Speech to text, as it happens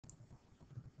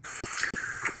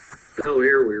So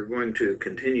here we're going to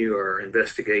continue our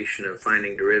investigation of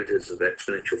finding derivatives of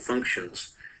exponential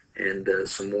functions and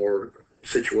some more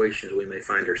situations we may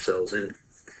find ourselves in.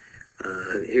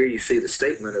 Here you see the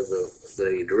statement of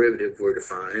the derivative we're to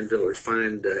find. Let's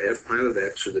find f prime of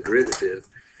x, or the derivative,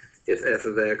 if f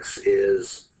of x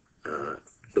is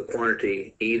the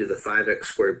quantity e to the 5x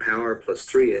squared power plus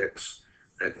 3x,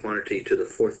 that quantity to the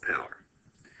fourth power.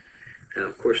 Now,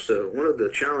 of course, one of the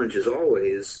challenges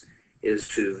always is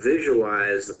to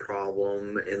visualize the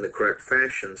problem in the correct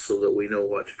fashion so that we know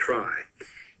what to try.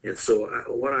 And so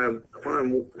what I'm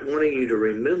wanting you to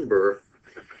remember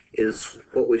is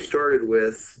what we started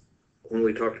with when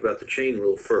we talked about the chain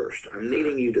rule first. I'm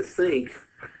needing you to think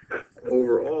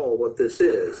overall what this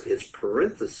is. It's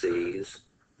parentheses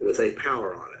with a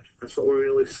power on it. That's what we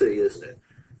really see, isn't it?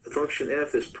 The function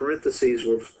f is parentheses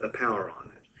with a power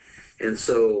on it. And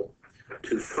so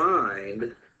to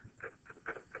find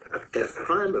f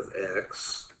prime of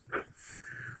x,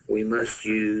 we must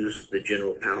use the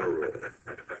general power rule.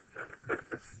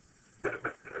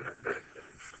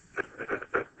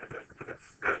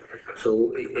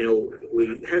 So, we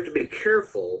have to be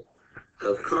careful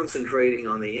of concentrating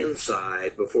on the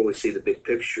inside before we see the big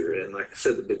picture. And like I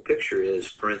said, the big picture is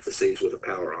parentheses with a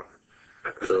power on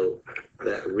it. So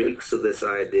that reeks of this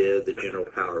idea, the general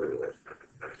power rule.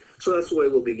 So that's the way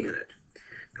we'll begin it.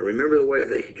 Now remember, the way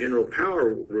the general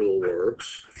power rule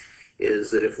works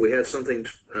is that if we have something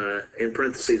in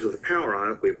parentheses with a power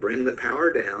on it, we bring the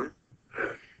power down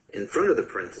in front of the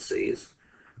parentheses.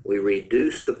 We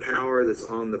reduce the power that's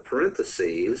on the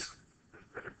parentheses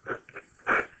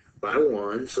by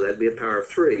 1, so that'd be a power of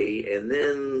 3, and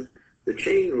then the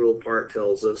chain rule part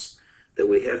tells us that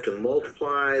we have to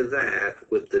multiply that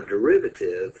with the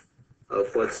derivative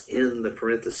of what's in the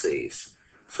parentheses.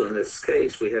 So in this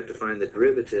case, we have to find the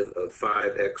derivative of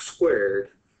 5x squared,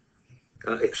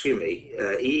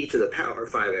 e to the power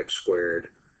 5x squared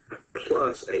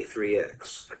plus a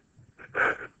 3x.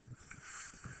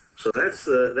 So that's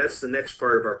the next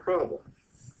part of our problem.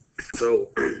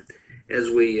 So as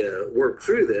we work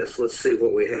through this, let's see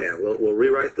what we have. We'll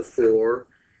rewrite the 4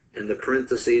 in the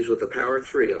parentheses with the power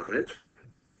 3 on it.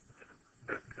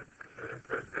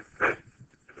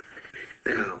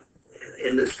 Now,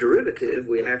 in this derivative,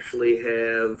 we actually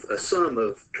have a sum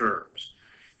of terms.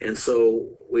 And so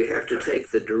we have to take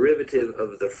the derivative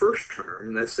of the first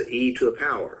term, that's the e to a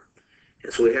power.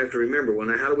 And so we have to remember,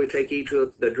 how do we take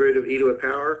the derivative of e to a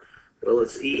power? Well,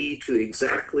 it's e to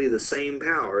exactly the same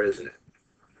power, isn't it?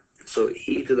 So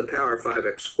e to the power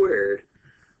 5x squared,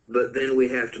 but then we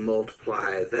have to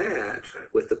multiply that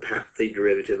with the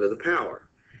derivative of the power.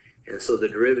 And so the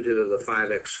derivative of the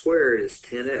 5x squared is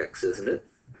 10x, isn't it?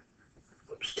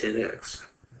 Oops, 10x.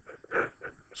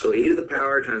 So e to the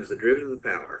power times the derivative of the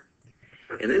power.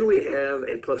 And then we have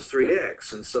a plus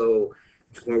 3x. And so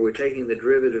when we're taking the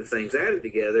derivative things added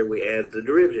together, we add the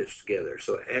derivatives together.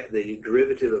 So the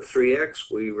derivative of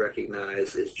 3x we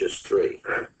recognize is just 3.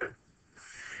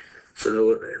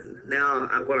 So now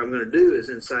what I'm going to do is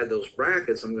inside those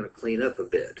brackets, I'm going to clean up a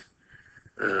bit.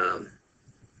 And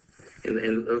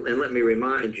let me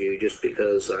remind you, just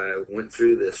because I went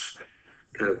through this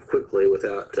kind of quickly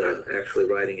without actually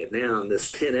writing it down,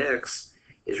 this 10x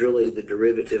is really the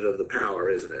derivative of the power,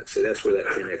 isn't it? So that's where that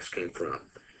 10x came from.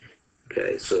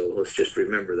 Okay, so let's just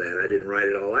remember that. I didn't write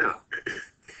it all out.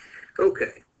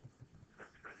 Okay.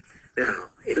 Now,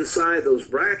 inside those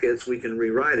brackets, we can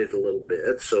rewrite it a little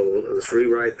bit. So let's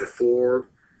rewrite the 4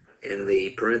 in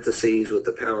the parentheses with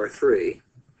the power 3.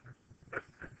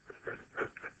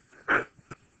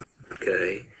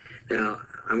 Okay. Now,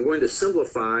 I'm going to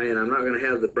simplify, and I'm not going to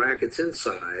have the brackets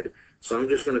inside. So I'm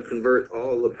just going to convert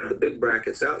all the big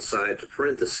brackets outside to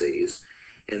parentheses.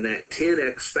 And that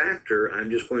 10x factor,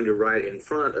 I'm just going to write in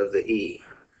front of the e.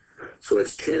 So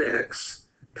it's 10x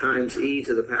times e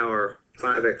to the power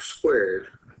 5x squared,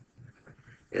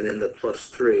 and then the plus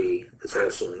 3 is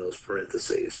also in those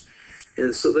parentheses.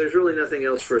 And so there's really nothing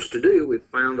else for us to do. We've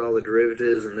found all the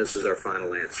derivatives, and this is our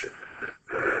final answer.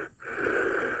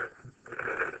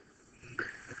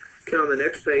 Okay, on the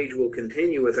next page, we'll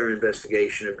continue with our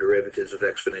investigation of derivatives of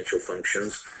exponential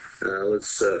functions.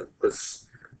 Let's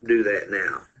do that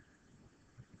now.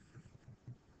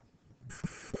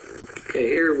 Okay,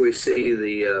 here we see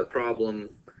the problem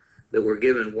that we're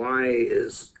given y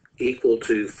is equal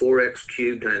to 4x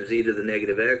cubed times e to the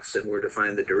negative x, and we're to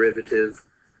find the derivative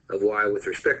of y with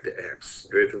respect to x,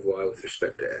 derivative of y with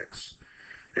respect to x.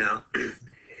 Now,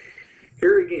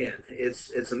 here again,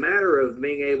 it's a matter of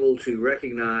being able to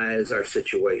recognize our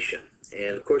situation.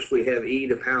 And of course we have e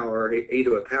to a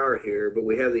power here, but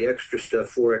we have the extra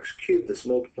stuff 4x cubed that's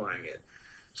multiplying it.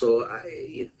 So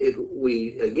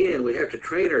we have to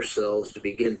train ourselves to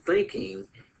begin thinking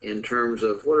in terms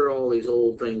of what are all these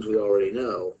old things we already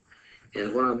know.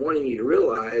 And what I'm wanting you to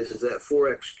realize is that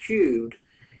 4x cubed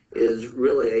is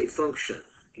really a function,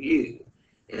 u,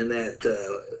 and that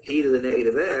e to the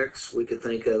negative x we could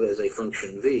think of as a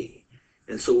function v.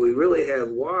 And so we really have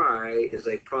y as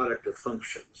a product of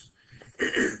functions.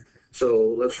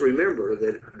 So let's remember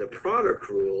that the product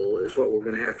rule is what we're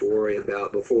going to have to worry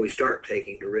about before we start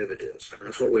taking derivatives.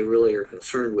 That's what we really are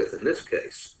concerned with in this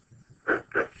case.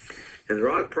 And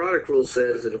the product rule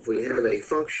says that if we have a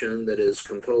function that is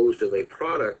composed of a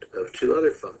product of two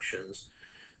other functions,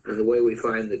 then the way we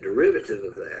find the derivative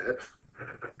of that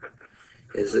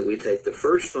is that we take the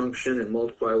first function and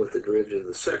multiply with the derivative of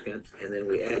the second, and then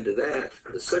we add to that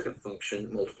the second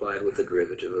function multiplied with the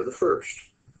derivative of the first.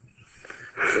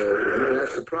 So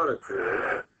that's the product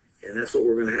rule, and that's what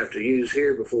we're going to have to use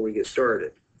here before we get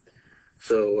started.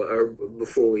 So,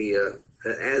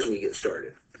 as we get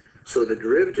started. So the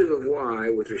derivative of y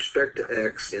with respect to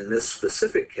x in this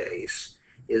specific case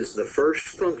is the first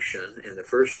function, and the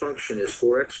first function is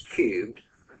 4x cubed,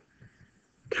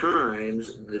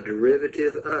 times the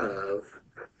derivative of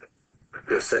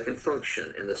the second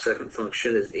function, and the second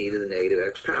function is e to the negative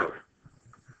x power.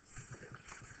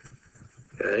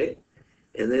 Okay?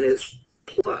 And then it's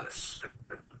plus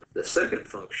the second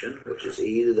function, which is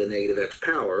e to the negative x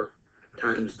power,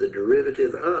 times the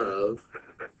derivative of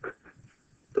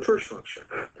the first function,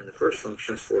 and the first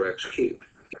function is 4x cubed.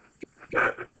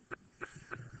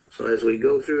 So as we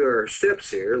go through our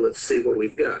steps here, let's see what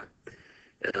we've got.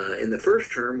 In the first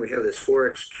term, we have this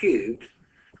 4x cubed.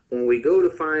 When we go to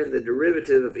find the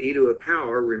derivative of e to a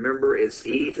power, remember it's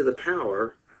e to the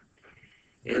power,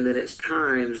 and then it's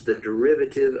times the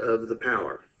derivative of the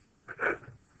power.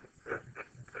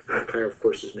 The power, of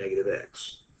course, is negative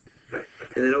x. And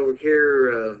then over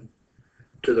here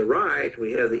to the right,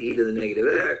 we have the e to the negative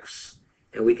x,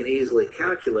 and we can easily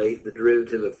calculate the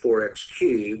derivative of 4x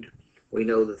cubed. We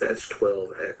know that that's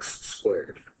 12x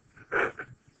squared.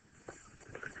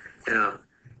 Now,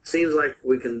 it seems like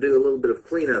we can do a little bit of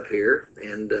cleanup here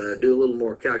and do a little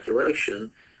more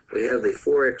calculation. We have the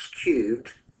 4x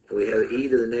cubed, and we have e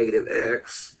to the negative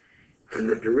x, and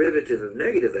the derivative of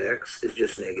negative x is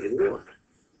just negative 1.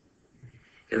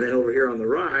 And then over here on the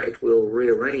right, we'll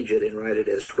rearrange it and write it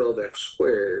as 12x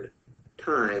squared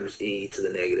times e to the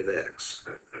negative x.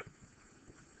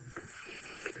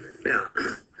 Now,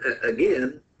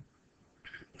 again,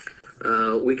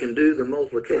 we can do the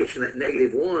multiplication at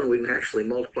negative 1. We can actually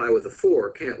multiply with a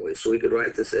 4, can't we? So we could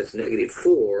write this as negative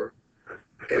 4x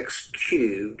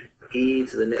cubed e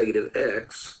to the negative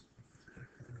x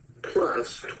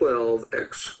plus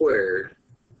 12x squared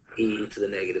e to the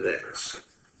negative x.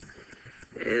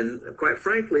 And quite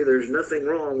frankly, there's nothing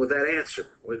wrong with that answer.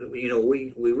 We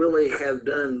really have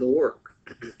done the work.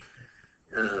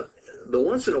 But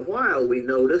once in a while we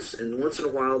notice, and once in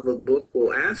a while the book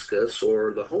will ask us,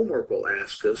 or the homework will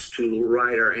ask us to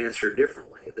write our answer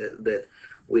differently, that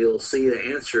we'll see the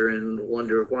answer and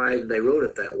wonder why they wrote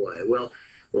it that way. Well,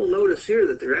 we'll notice here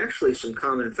that there are actually some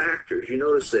common factors. You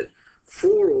notice that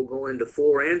 4 will go into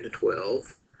 4 and to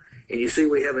 12, and you see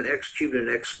we have an x cubed and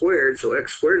an x squared, so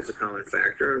x squared is a common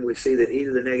factor, and we see that e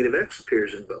to the negative x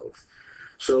appears in both.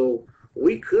 So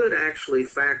we could actually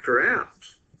factor out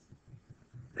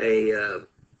a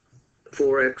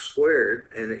 4x squared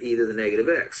and an e to the negative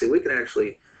x. See, we could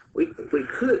actually, we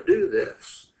could do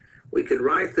this. We could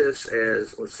write this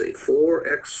as, let's see,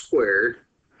 4x squared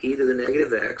e to the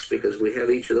negative x, because we have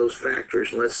each of those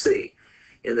factors. And let's see,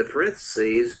 in the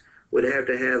parentheses, we'd have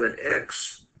to have an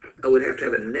x, we'd have to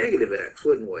have a negative x,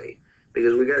 wouldn't we?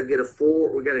 Because we got to get a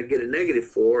 4, we got to get a negative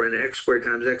 4, and x squared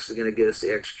times x is going to get us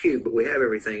the x cubed, but we have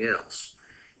everything else.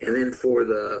 And then for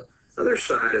the other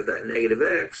side of that negative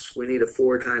x, we need a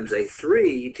 4 times a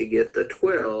 3 to get the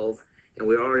 12, and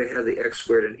we already have the x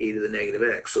squared and e to the negative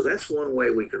x. So that's one way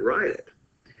we could write it.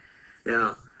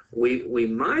 Now, we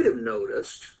might have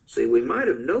noticed, see, we might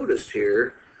have noticed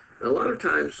here, a lot of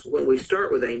times when we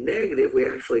start with a negative, we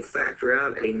actually factor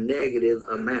out a negative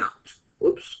amount.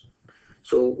 Whoops.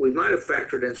 So we might have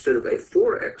factored, instead of a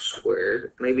 4x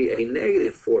squared, maybe a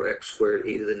negative 4x squared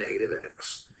e to the negative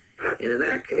x. And in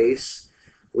that case,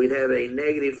 we'd have a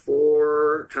negative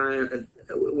 4 times,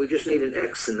 we just need an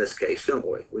x in this case, don't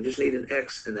we? We just need an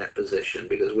x in that position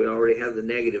because we already have the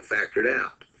negative factored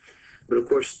out. But of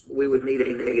course, we would need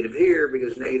a negative here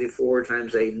because negative 4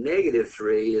 times a negative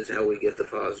 3 is how we get the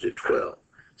positive 12.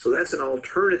 So that's an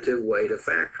alternative way to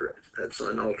factor it. That's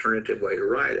an alternative way to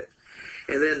write it.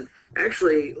 And then,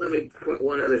 actually, let me point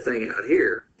one other thing out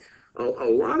here. a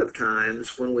lot of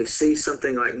times when we see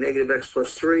something like negative x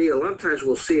plus 3, a lot of times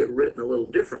we'll see it written a little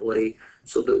differently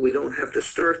so that we don't have to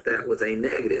start that with a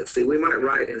negative. See, we might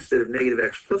write, instead of negative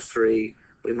x plus 3,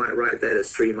 we might write that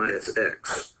as 3 minus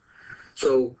x.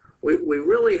 So we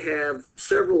really have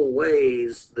several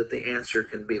ways that the answer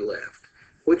can be left.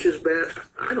 Which is best?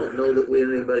 I don't know that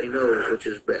anybody knows which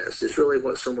is best. It's really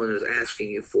what someone is asking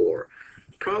you for.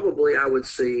 Probably I would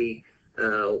see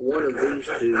one of these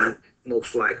two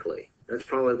most likely. That's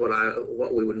probably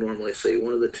what we would normally see,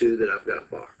 one of the two that I've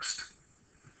got boxed.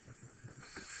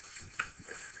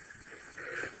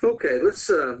 Okay, let's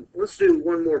do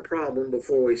one more problem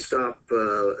before we stop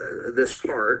this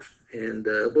part, and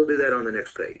we'll do that on the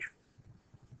next page.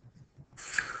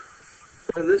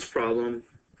 On this problem,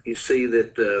 you see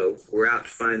that we're out to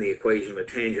find the equation of a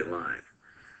tangent line.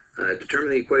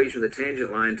 Determine the equation of the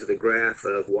tangent line to the graph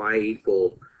of y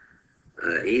equal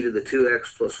e to the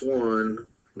 2x plus 1,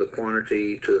 the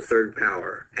quantity to the third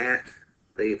power, at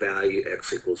the value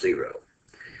x equals 0.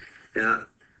 Now,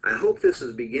 I hope this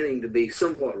is beginning to be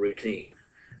somewhat routine.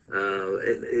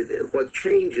 What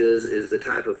changes is the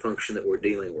type of function that we're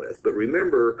dealing with. But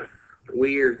remember,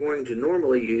 we are going to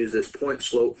normally use this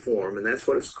point-slope form, and that's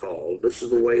what it's called. This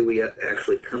is the way we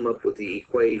actually come up with the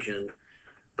equation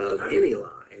of any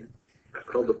line,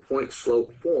 called the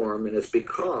point-slope form, and it's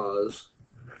because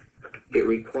it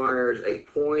requires a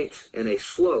point and a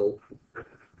slope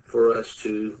for us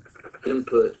to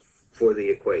input for the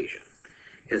equation.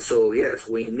 And so, yes,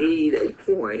 we need a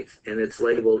point, and it's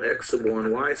labeled x sub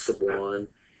 1, y sub 1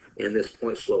 in this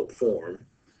point-slope form.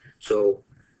 So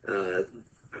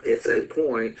it's a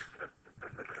point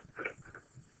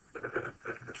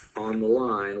on the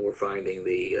line. We're finding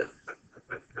the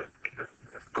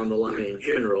on the line in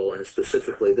general, and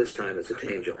specifically this time it's a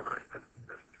tangent line.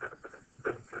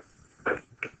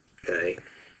 Okay,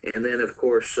 and then of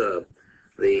course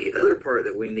the other part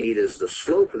that we need is the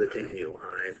slope of the tangent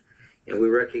line, and we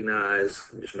recognize,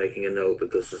 I'm just making a note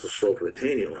that this is the slope of the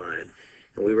tangent line,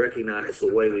 and we recognize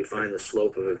the way we find the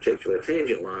slope of a particular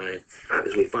tangent line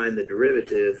is we find the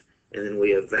derivative and then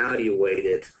we evaluate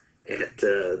it at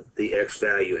the x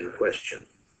value in question.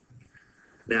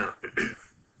 Now,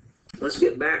 let's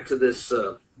get back to this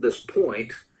this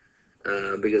point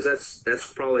because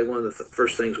that's probably one of the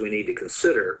first things we need to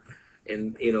consider.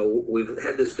 And you know, we've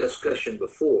had this discussion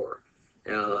before.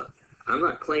 I'm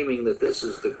not claiming that this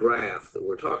is the graph that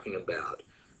we're talking about,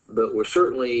 but we're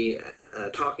certainly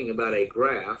talking about a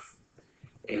graph,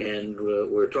 and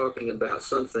we're talking about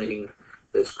something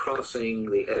that's crossing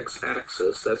the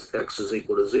x-axis. That's x is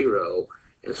equal to 0,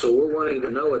 and so we're wanting to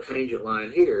know a tangent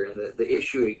line here. And the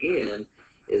issue again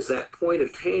is that point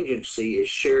of tangency is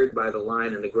shared by the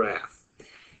line in the graph,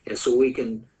 and so we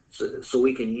can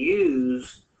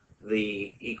use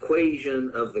the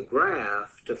equation of the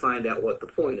graph to find out what the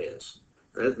point is.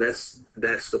 That's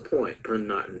the point, pun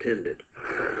not intended.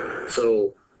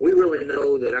 So we really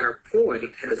know that our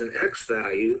point has an x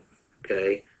value,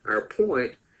 okay? Our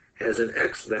point has an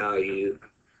x value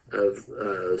of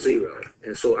 0.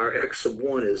 And so our x sub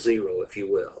 1 is 0, if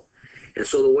you will. And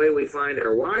so the way we find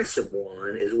our y sub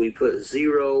 1 is we put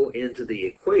 0 into the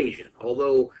equation.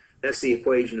 Although that's the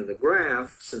equation of the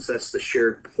graph, since that's the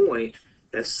shared point,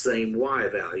 that's the same y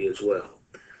value as well.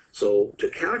 So to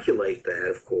calculate that,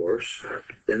 of course,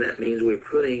 then that means we're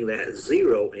putting that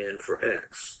 0 in for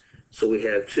x. So we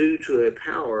have 2 to a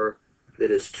power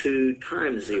that is 2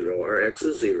 times 0. Our x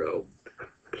is 0,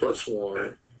 plus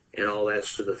 1, and all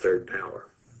that's to the third power.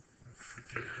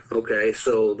 Okay,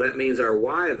 so that means our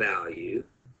y value,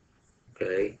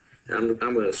 okay, I'm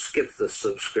going to skip the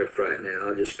subscript right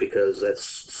now just because that's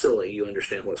silly. You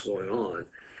understand what's going on.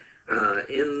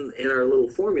 In our little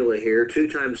formula here, 2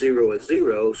 times 0 is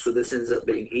 0, so this ends up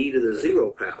being e to the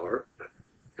 0 power,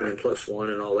 and plus 1,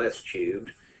 and all that's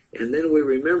cubed. And then we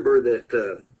remember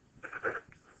that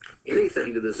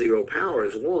anything to the 0 power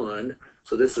is 1,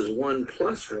 so this is 1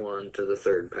 plus 1 to the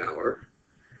third power.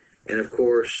 And of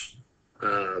course,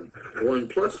 1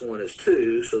 plus 1 is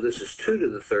 2, so this is 2 to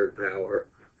the third power,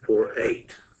 or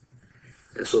 8.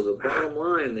 And so the bottom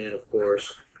line then, of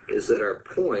course, is that our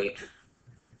point,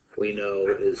 we know,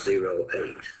 is 0,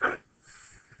 8.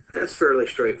 That's fairly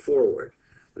straightforward.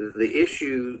 The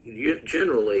issue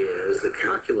generally is, the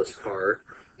calculus part,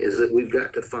 is that we've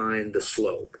got to find the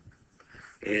slope.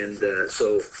 And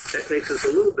so that makes us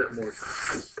a little bit more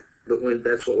time, but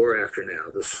that's what we're after now,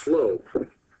 the slope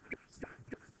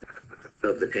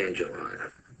of the tangent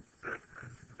line.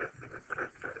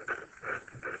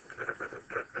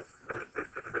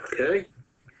 Okay?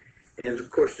 And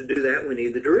of course, to do that, we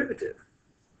need the derivative.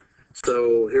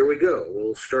 So here we go.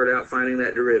 We'll start out finding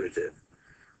that derivative.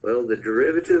 Well, the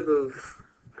derivative of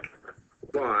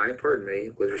y,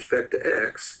 with respect to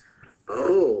x,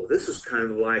 oh, this is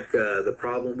kind of like the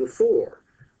problem before.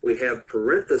 We have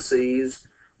parentheses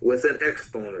with an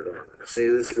exponent on it. See,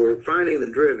 this, we're finding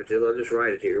the derivative, I'll just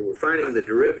write it here, we're finding the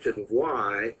derivative of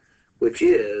y, which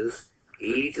is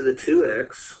e to the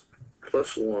 2x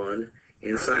plus 1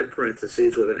 inside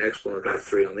parentheses with an exponent of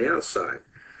 3 on the outside.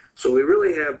 So we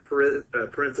really have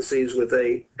parentheses with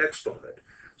a exponent.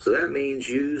 So that means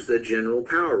use the general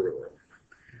power rule.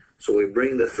 So we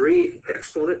bring the 3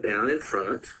 exponent down in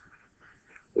front.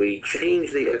 We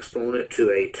change the exponent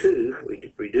to a 2.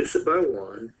 We reduce it by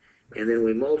 1. And then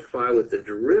we multiply with the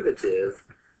derivative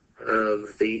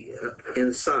of the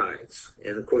insides.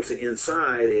 And of course the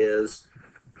inside is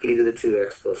e to the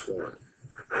 2x plus 1.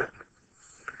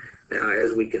 Now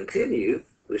as we continue,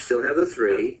 we still have the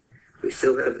 3. We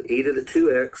still have e to the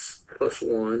 2x plus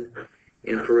 1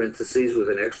 in parentheses with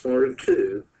an exponent of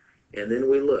 2. And then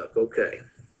we look, okay,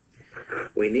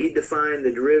 we need to find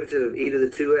the derivative of e to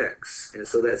the 2x. And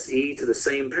so that's e to the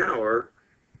same power.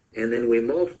 And then we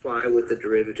multiply with the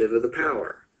derivative of the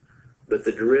power. But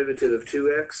the derivative of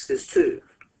 2x is 2.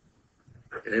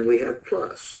 And then we have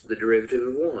plus the derivative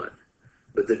of 1.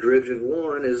 But the derivative of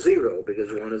 1 is 0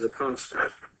 because 1 is a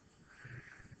constant.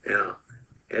 Now,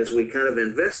 as we kind of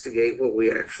investigate what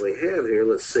we actually have here,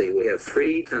 let's see. We have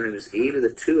 3 times e to the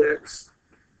 2x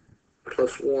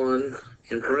plus 1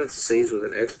 in parentheses with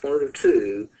an exponent of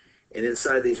 2. And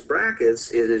inside these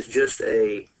brackets, it is just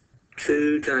a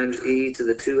 2 times e to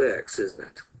the 2x, isn't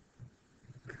it?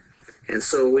 And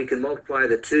so we can multiply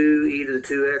the 2e to the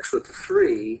 2x with the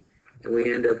 3, and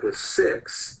we end up with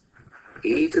 6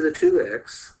 e to the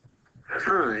 2x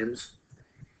times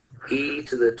e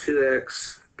to the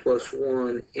 2x plus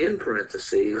 1 in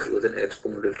parentheses with an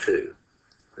exponent of 2.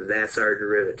 That's our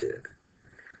derivative.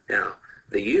 Now,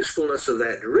 the usefulness of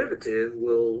that derivative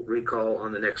we'll recall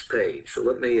on the next page. So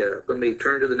let me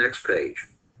turn to the next page.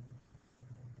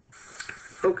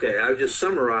 Okay, I've just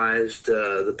summarized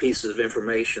the pieces of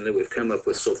information that we've come up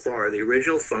with so far. The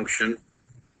original function,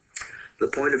 the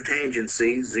point of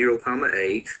tangency, 0,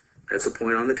 8, that's a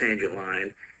point on the tangent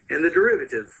line, and the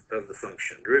derivative of the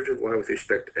function, derivative of y with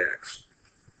respect to x.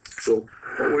 So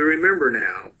what we remember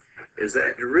now is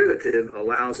that derivative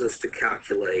allows us to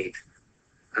calculate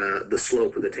the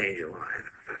slope of the tangent line.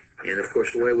 And of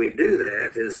course, the way we do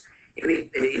that is any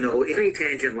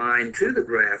tangent line to the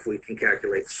graph we can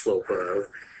calculate the slope of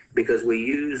because we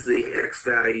use the x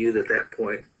value that that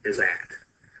point is at.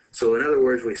 So in other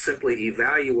words, we simply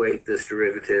evaluate this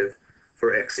derivative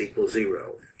for x equals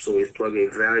 0. So we plug a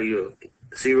value of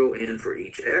 0 in for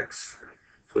each x.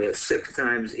 So we have 6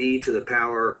 times e to the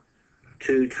power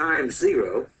 2 times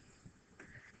 0.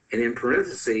 And in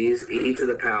parentheses, e to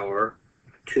the power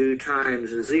 2 times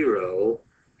 0,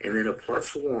 and then a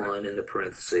plus 1 in the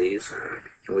parentheses,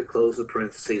 and we close the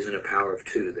parentheses in a power of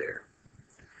 2 there.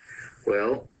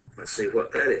 Well, let's see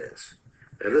what that is.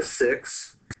 We have a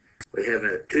 6. We have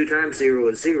a 2 times 0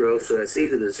 is 0, so that's e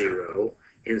to the 0.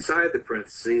 Inside the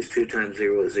parentheses, 2 times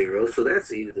 0 is 0, so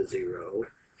that's e to the 0,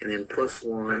 and then plus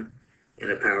 1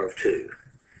 in a power of 2.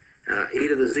 E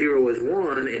to the 0 is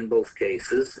 1 in both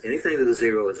cases. Anything to the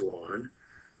 0 is 1.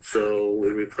 So we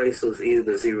replace those e to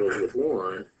the 0s with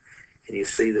 1, and you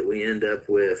see that we end up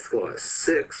with, what,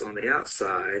 6 on the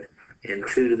outside and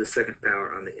 2 to the second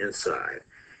power on the inside.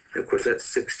 And of course, that's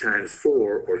 6 times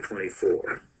 4, or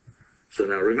 24. So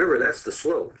now remember, that's the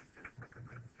slope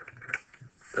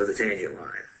of the tangent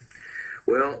line.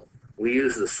 Well, we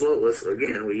use the slope,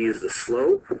 again, we use the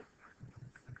slope,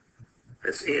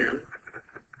 that's n.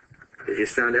 We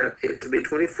just found out it to be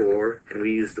 24, and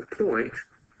we use the point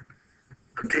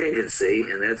of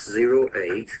tangency, and that's 0,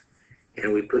 8,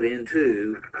 and we put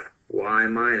into y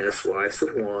minus y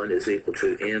sub 1 is equal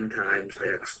to m times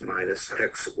x minus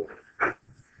x sub 1.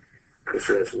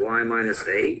 So that's y minus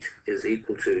 8 is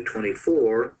equal to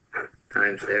 24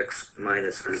 times x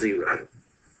minus 0.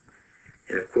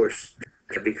 And of course,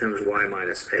 it becomes y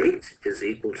minus 8 is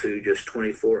equal to just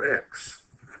 24x.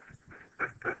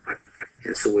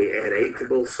 And so we add 8 to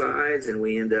both sides, and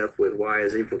we end up with y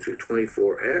is equal to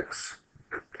 24x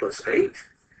plus 8.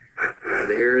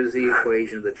 There is the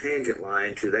equation of the tangent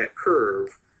line to that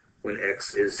curve when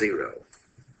x is 0.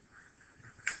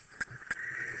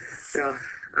 Now,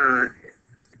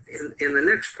 in the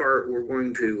next part, I'm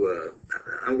going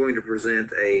to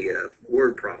present a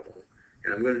word problem,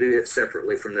 and I'm going to do it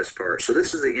separately from this part. So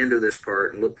this is the end of this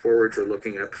part, and look forward to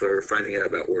looking up or finding out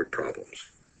about word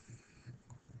problems.